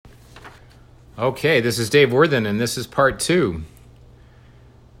Okay, this is Dave Worthen, and this is part 2.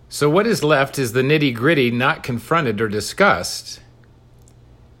 So what is left is the nitty-gritty not confronted or discussed.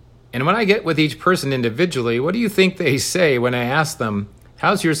 And when I get with each person individually, what do you think they say when I ask them,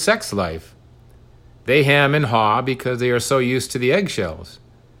 how's your sex life? They hem and haw because they are so used to the eggshells.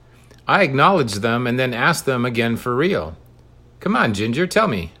 I acknowledge them and then ask them again for real. Come on, Ginger, tell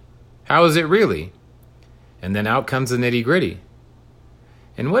me, how is it really? And then out comes the nitty-gritty.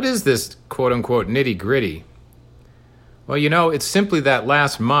 And what is this quote-unquote nitty-gritty? Well, it's simply that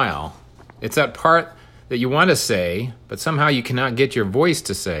last mile. It's that part that you want to say, but somehow you cannot get your voice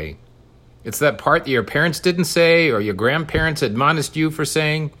to say. It's that part that your parents didn't say or your grandparents admonished you for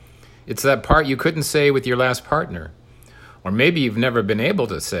saying. It's that part you couldn't say with your last partner. Or maybe you've never been able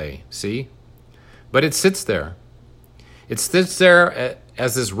to say, see? But it sits there. It sits there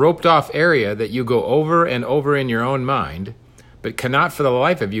as this roped-off area that you go over and over in your own mind, but cannot for the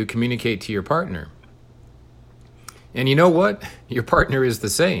life of you communicate to your partner. And you know what? Your partner is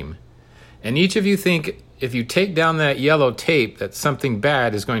the same. And each of you think if you take down that yellow tape that something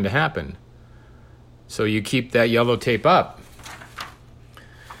bad is going to happen. So you keep that yellow tape up.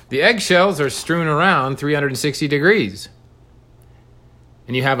 The eggshells are strewn around 360 degrees.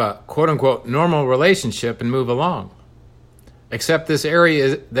 And you have a quote-unquote normal relationship and move along. Except this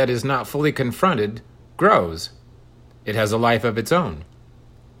area that is not fully confronted grows. It has a life of its own.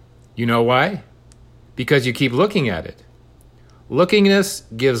 You know why? Because you keep looking at it. Lookingness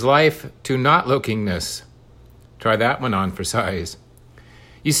gives life to not lookingness. Try that one on for size.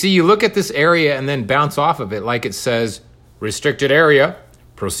 You see, you look at this area and then bounce off of it like it says, restricted area,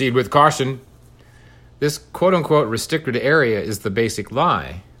 proceed with caution. This quote-unquote restricted area is the basic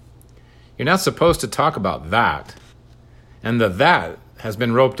lie. You're not supposed to talk about that. And the that has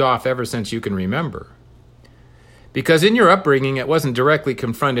been roped off ever since you can remember. Because in your upbringing, it wasn't directly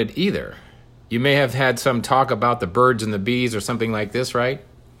confronted either. You may have had some talk about the birds and the bees or something like this, right?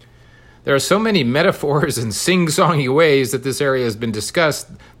 There are so many metaphors and sing-songy ways that this area has been discussed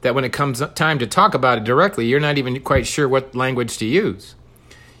that when it comes time to talk about it directly, you're not even quite sure what language to use.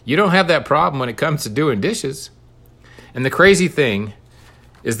 You don't have that problem when it comes to doing dishes. And the crazy thing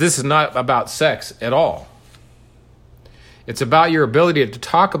is this is not about sex at all. It's about your ability to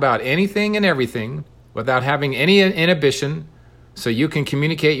talk about anything and everything without having any inhibition, so you can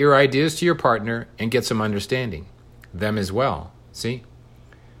communicate your ideas to your partner and get some understanding. Them as well, see?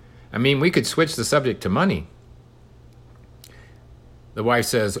 We could switch the subject to money. The wife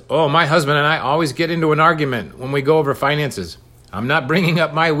says, oh, my husband and I always get into an argument when we go over finances. I'm not bringing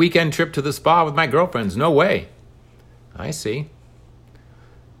up my weekend trip to the spa with my girlfriends. No way. I see.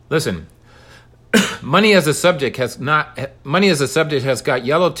 Listen, money as a subject has got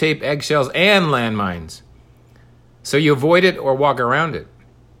yellow tape, eggshells, and landmines. So you avoid it or walk around it.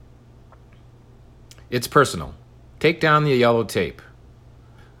 It's personal. Take down the yellow tape.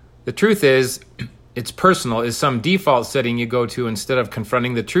 The truth is, it's personal is some default setting you go to instead of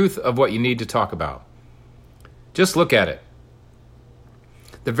confronting the truth of what you need to talk about. Just look at it.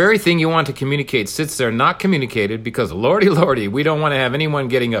 The very thing you want to communicate sits there not communicated because, lordy, we don't want to have anyone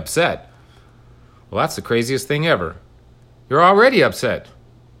getting upset. Well, that's the craziest thing ever. You're already upset.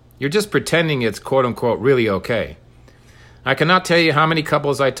 You're just pretending it's quote-unquote really okay. I cannot tell you how many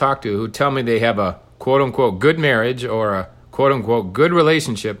couples I talk to who tell me they have a quote-unquote good marriage or a quote-unquote good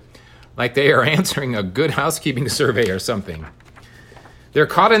relationship like they are answering a good housekeeping survey or something. They're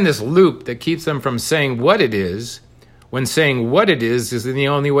caught in this loop that keeps them from saying what it is when saying what it is the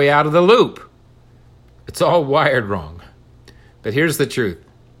only way out of the loop. It's all wired wrong. But here's the truth.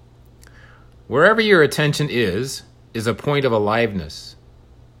 Wherever your attention is a point of aliveness.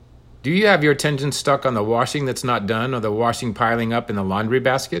 Do you have your attention stuck on the washing that's not done or the washing piling up in the laundry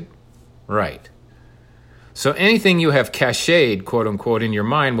basket? Right. So anything you have cached, quote-unquote, in your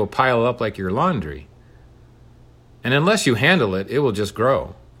mind will pile up like your laundry. And unless you handle it, it will just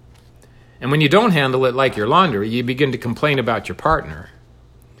grow. And when you don't handle it like your laundry, you begin to complain about your partner.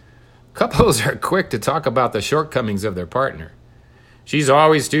 Couples are quick to talk about the shortcomings of their partner. She's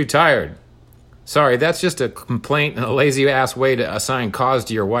always too tired. Sorry, that's just a complaint and a lazy-ass way to assign cause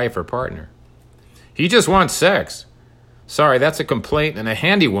to your wife or partner. He just wants sex. Sorry, that's a complaint and a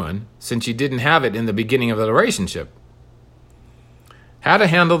handy one since you didn't have it in the beginning of the relationship. How to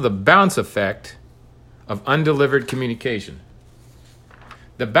handle the bounce effect of undelivered communication.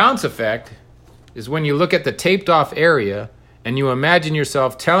 The bounce effect is when you look at the taped off area and you imagine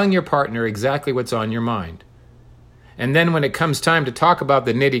yourself telling your partner exactly what's on your mind. And then when it comes time to talk about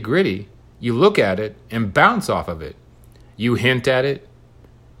the nitty-gritty, you look at it and bounce off of it. You hint at it.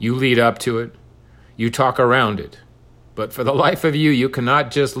 You lead up to it. You talk around it. But for the life of you, you cannot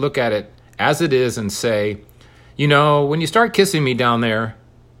just look at it as it is and say, when you start kissing me down there,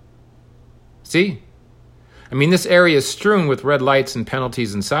 see? This area is strewn with red lights and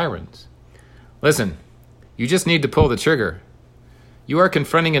penalties and sirens. Listen, you just need to pull the trigger. You are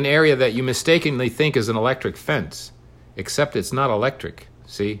confronting an area that you mistakenly think is an electric fence, except it's not electric,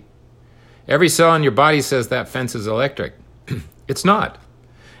 see? Every cell in your body says that fence is electric. It's not.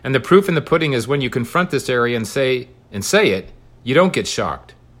 And the proof in the pudding is when you confront this area and say it, you don't get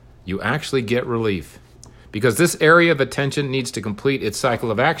shocked. You actually get relief. Because this area of attention needs to complete its cycle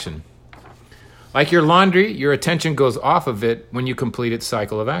of action. Like your laundry, your attention goes off of it when you complete its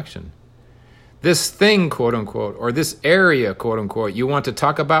cycle of action. This thing, quote unquote, or this area, quote unquote, you want to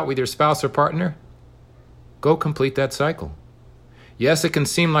talk about with your spouse or partner, go complete that cycle. Yes, it can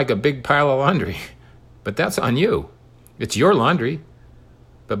seem like a big pile of laundry, but that's on you. It's your laundry.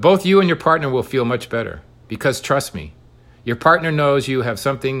 But both you and your partner will feel much better because, trust me, your partner knows you have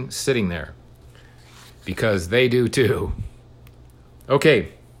something sitting there because they do too.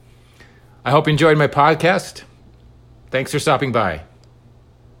 Okay, I hope you enjoyed my podcast. Thanks for stopping by.